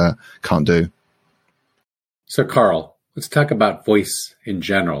devices can't do. So, Carl, let's talk about voice in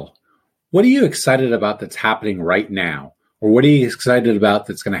general. What are you excited about that's happening right now? Or what are you excited about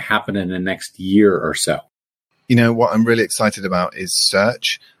that's going to happen in the next year or so? You know, what I'm really excited about is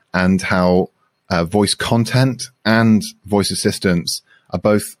search and how voice content and voice assistants are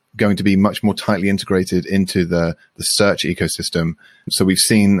both going to be much more tightly integrated into the search ecosystem. So we've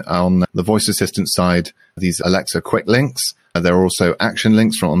seen on the voice assistant side, these Alexa quick links. There are also action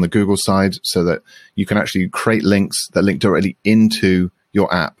links on the Google side so that you can actually create links that link directly into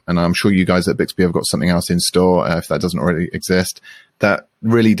your app. And I'm sure you guys at Bixby have got something else in store if that doesn't already exist. That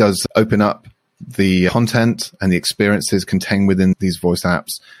really does open up the content and the experiences contained within these voice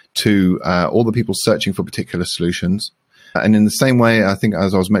apps to all the people searching for particular solutions. And in the same way, I think,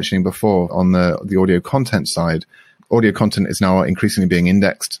 as I was mentioning before, on the audio content side, audio content is now increasingly being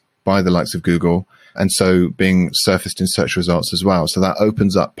indexed by the likes of Google, and so being surfaced in search results as well. So that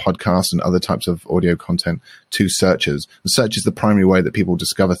opens up podcasts and other types of audio content to searchers. The search is the primary way that people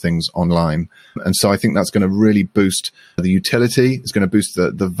discover things online. And so I think that's going to really boost the utility. It's going to boost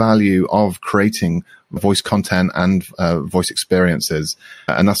the value of creating voice content and voice experiences.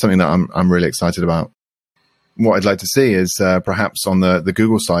 And that's something that I'm really excited about. What I'd like to see is perhaps on the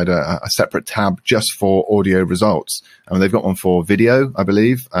Google side, a separate tab just for audio results. I mean, they've got one for video, I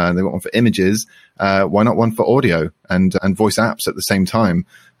believe, and they've got one for images. Why not one for audio and voice apps at the same time?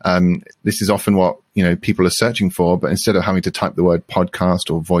 This is often what people are searching for, but instead of having to type the word podcast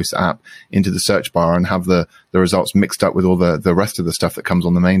or voice app into the search bar and have the results mixed up with all the rest of the stuff that comes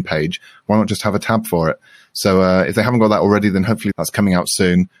on the main page, why not just have a tab for it? So if they haven't got that already, then hopefully that's coming out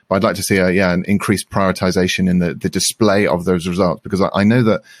soon. But I'd like to see an increased prioritization in the display of those results, because I know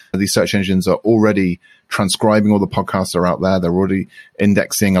that these search engines are already transcribing all the podcasts that are out there. They're already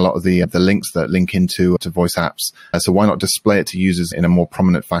indexing a lot of the links that link into voice apps. So why not display it to users in a more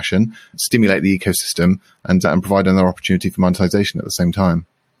prominent fashion, stimulate the ecosystem, and provide another opportunity for monetization at the same time?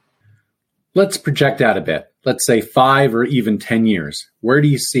 Let's project out a bit. Let's say 5 or even 10 years. Where do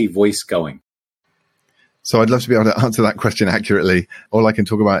you see voice going? So I'd love to be able to answer that question accurately. All I can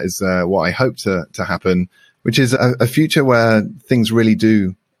talk about is what I hope to happen, which is a future where things really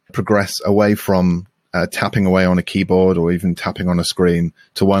do progress away from tapping away on a keyboard or even tapping on a screen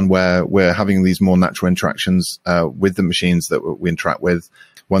to one where we're having these more natural interactions with the machines that we interact with.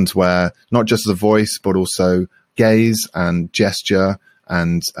 Ones where not just the voice, but also gaze and gesture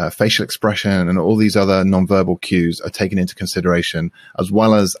and facial expression and all these other nonverbal cues are taken into consideration, as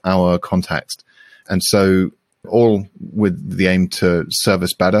well as our context. And so all with the aim to serve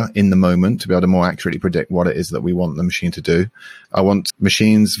us better in the moment, to be able to more accurately predict what it is that we want the machine to do. I want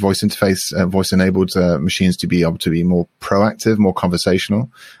machines, voice interface, voice-enabled machines to be able to be more proactive, more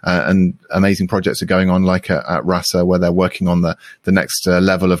conversational. And amazing projects are going on, like at RASA, where they're working on the next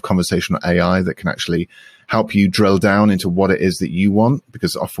level of conversational AI that can actually help you drill down into what it is that you want,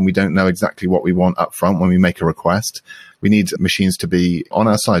 because often we don't know exactly what we want up front when we make a request. We need machines to be on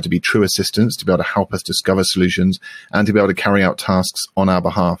our side, to be true assistants, to be able to help us discover solutions and to be able to carry out tasks on our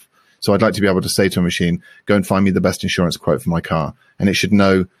behalf. So I'd like to be able to say to a machine, go and find me the best insurance quote for my car. And it should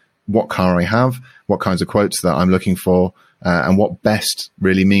know what car I have, what kinds of quotes that I'm looking for, and what best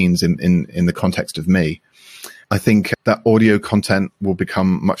really means in the context of me. I think that audio content will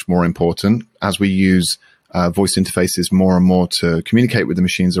become much more important as we use voice interfaces more and more to communicate with the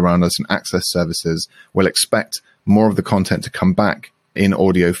machines around us and access services, we'll expect more of the content to come back in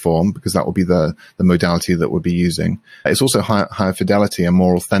audio form, because that will be the modality that we'll be using. It's also higher fidelity and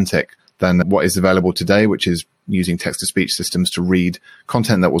more authentic than what is available today, which is using text-to-speech systems to read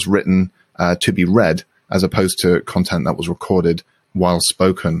content that was written to be read, as opposed to content that was recorded while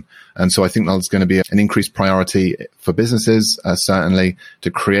spoken. And so I think there's going to be an increased priority for businesses, certainly,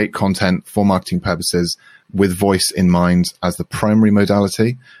 to create content for marketing purposes with voice in mind as the primary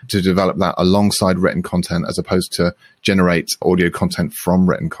modality, to develop that alongside written content as opposed to generate audio content from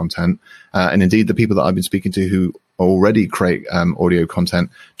written content. And indeed, the people that I've been speaking to who already create audio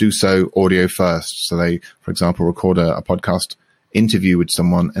content do so audio first. So they, for example, record a podcast interview with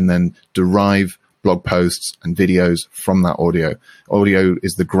someone and then derive blog posts and videos from that audio. Audio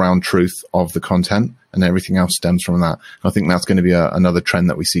is the ground truth of the content, and everything else stems from that. I think that's going to be another trend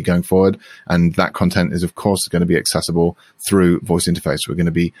that we see going forward. And that content is, of course, going to be accessible through voice interface. We're going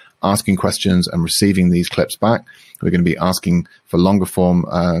to be asking questions and receiving these clips back. We're going to be asking for longer form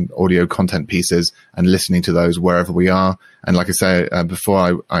audio content pieces and listening to those wherever we are. And like I say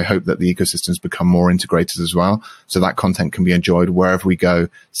before, I hope that the ecosystems become more integrated as well, so that content can be enjoyed wherever we go,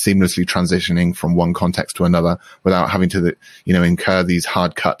 seamlessly transitioning from one context to another without having to, incur these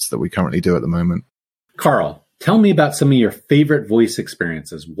hard cuts that we currently do at the moment. Carl, tell me about some of your favorite voice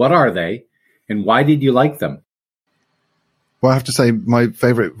experiences. What are they, and why did you like them? Well, I have to say my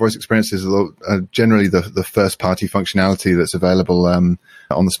favorite voice experiences are generally the first party functionality that's available on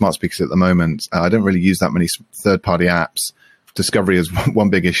the smart speakers at the moment. I don't really use that many third party apps. Discovery is one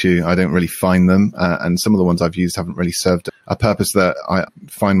big issue. I don't really find them. And some of the ones I've used haven't really served a purpose that I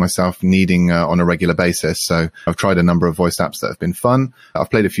find myself needing on a regular basis. So I've tried a number of voice apps that have been fun. I've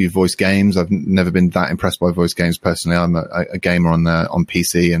played a few voice games. I've never been that impressed by voice games personally. I'm a gamer on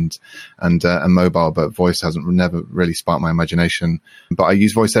PC and mobile, but voice hasn't never really sparked my imagination. But I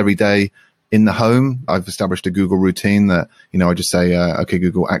use voice every day. In the home, I've established a Google routine that, I just say, okay,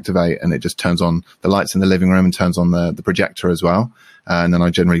 Google, activate, and it just turns on the lights in the living room and turns on the projector as well. And then I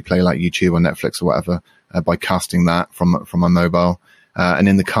generally play like YouTube or Netflix or whatever by casting that from my mobile. And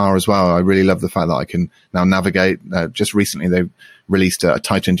in the car as well, I really love the fact that I can now navigate. Just recently, they released a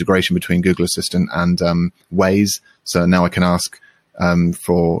tight integration between Google Assistant and Waze. So now I can ask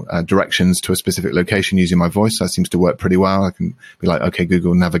for directions to a specific location using my voice. That seems to work pretty well. I can be like, okay,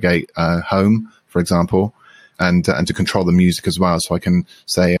 Google, navigate home, for example, and to control the music as well. So I can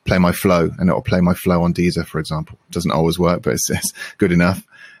say, play my flow, and it'll play my flow on Deezer, for example. It doesn't always work, but it's good enough.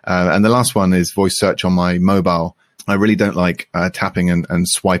 And the last one is voice search on my mobile. I really don't like tapping and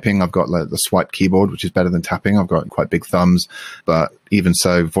swiping. I've got the swipe keyboard, which is better than tapping. I've got quite big thumbs, but even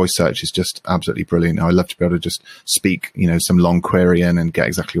so, voice search is just absolutely brilliant. I love to be able to just speak, some long query in and get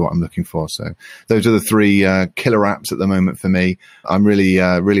exactly what I'm looking for. So those are the three killer apps at the moment for me. I'm really,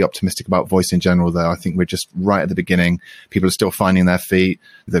 really optimistic about voice in general, though. I think we're just right at the beginning. People are still finding their feet.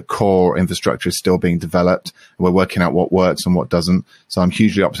 The core infrastructure is still being developed. We're working out what works and what doesn't. So I'm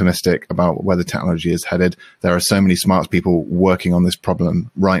hugely optimistic about where the technology is headed. There are so many smart people working on this problem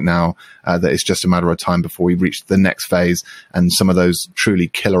right now that it's just a matter of time before we reach the next phase and some of those truly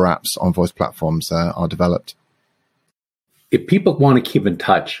killer apps on voice platforms are developed. If people want to keep in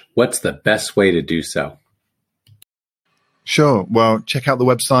touch, what's the best way to do so? Sure. Well, check out the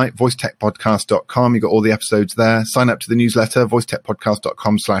website, voicetechpodcast.com. You've got all the episodes there. Sign up to the newsletter,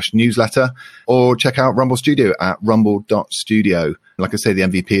 voicetechpodcast.com/newsletter, or check out Rumble Studio at rumble.studio. Like I say, the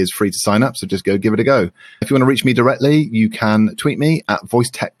MVP is free to sign up, so just go give it a go. If you want to reach me directly, you can tweet me at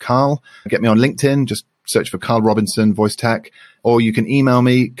VoiceTechCarl. Get me on LinkedIn, just search for Carl Robinson, Voice Tech, or you can email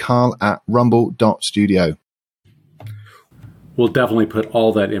me, carl@rumble.studio. We'll definitely put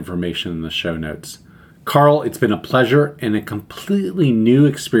all that information in the show notes. Carl, it's been a pleasure and a completely new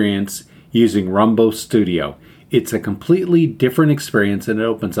experience using Rumble Studio. It's a completely different experience, and it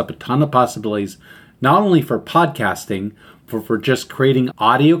opens up a ton of possibilities, not only for podcasting, but for just creating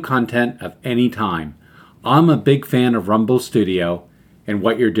audio content of any time. I'm a big fan of Rumble Studio and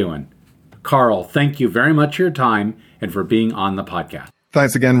what you're doing. Carl, thank you very much for your time and for being on the podcast.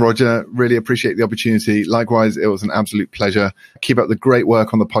 Thanks again, Roger. Really appreciate the opportunity. Likewise, it was an absolute pleasure. Keep up the great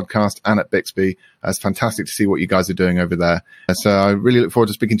work on the podcast and at Bixby. It's fantastic to see what you guys are doing over there. So I really look forward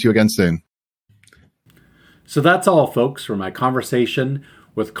to speaking to you again soon. So that's all, folks, for my conversation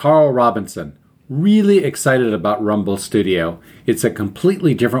with Carl Robinson. Really excited about Rumble Studio. It's a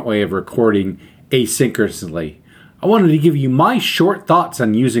completely different way of recording asynchronously. I wanted to give you my short thoughts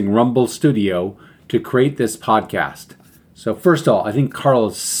on using Rumble Studio to create this podcast. So first of all, I think Carl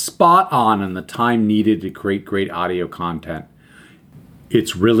is spot on the time needed to create great audio content.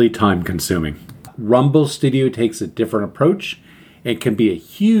 It's really time consuming. Rumble Studio takes a different approach and can be a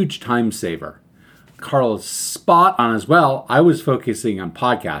huge time saver. Carl is spot on as well. I was focusing on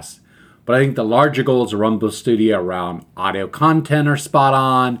podcasts, but I think the larger goals of Rumble Studio around audio content are spot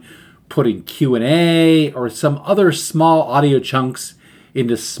on. Putting Q&A or some other small audio chunks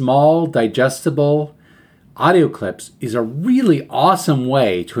into small, digestible audio clips is a really awesome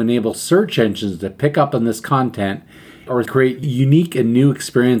way to enable search engines to pick up on this content or create unique and new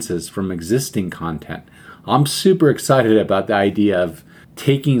experiences from existing content. I'm super excited about the idea of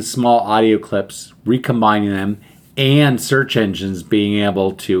taking small audio clips, recombining them, and search engines being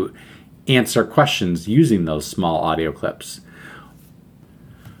able to answer questions using those small audio clips.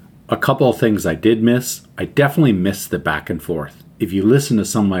 A couple of things I did miss. I definitely missed the back and forth. If you listen to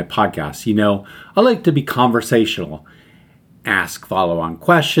some of my podcasts, you know I like to be conversational, ask follow-on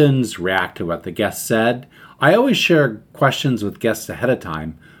questions, react to what the guest said. I always share questions with guests ahead of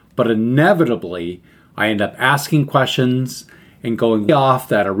time, but inevitably I end up asking questions and going off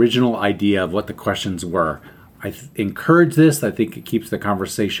that original idea of what the questions were. I encourage this. I think it keeps the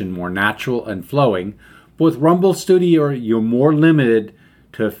conversation more natural and flowing. But with Rumble Studio, you're more limited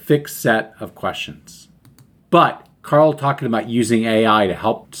to a fixed set of questions. But Carl talking about using AI to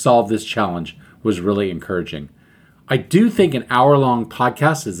help solve this challenge was really encouraging. I do think an hour-long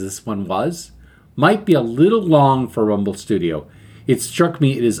podcast, as this one was, might be a little long for Rumble Studio. It struck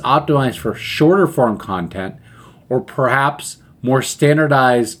me it is optimized for shorter form content or perhaps more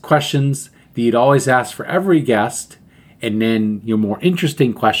standardized questions that you'd always ask for every guest, and then your more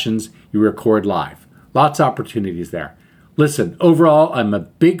interesting questions you record live. Lots of opportunities there. Listen, overall, I'm a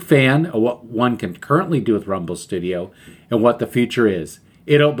big fan of what one can currently do with Rumble Studio and what the future is.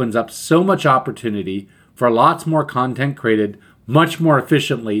 It opens up so much opportunity for lots more content created much more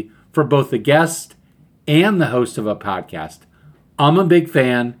efficiently for both the guest and the host of a podcast. I'm a big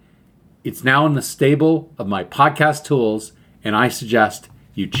fan. It's now in the stable of my podcast tools, and I suggest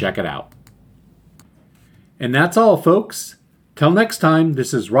you check it out. And that's all, folks. Till next time,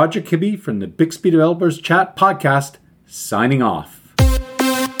 this is Roger Kibbe from the Bixby Developers Chat Podcast, signing off.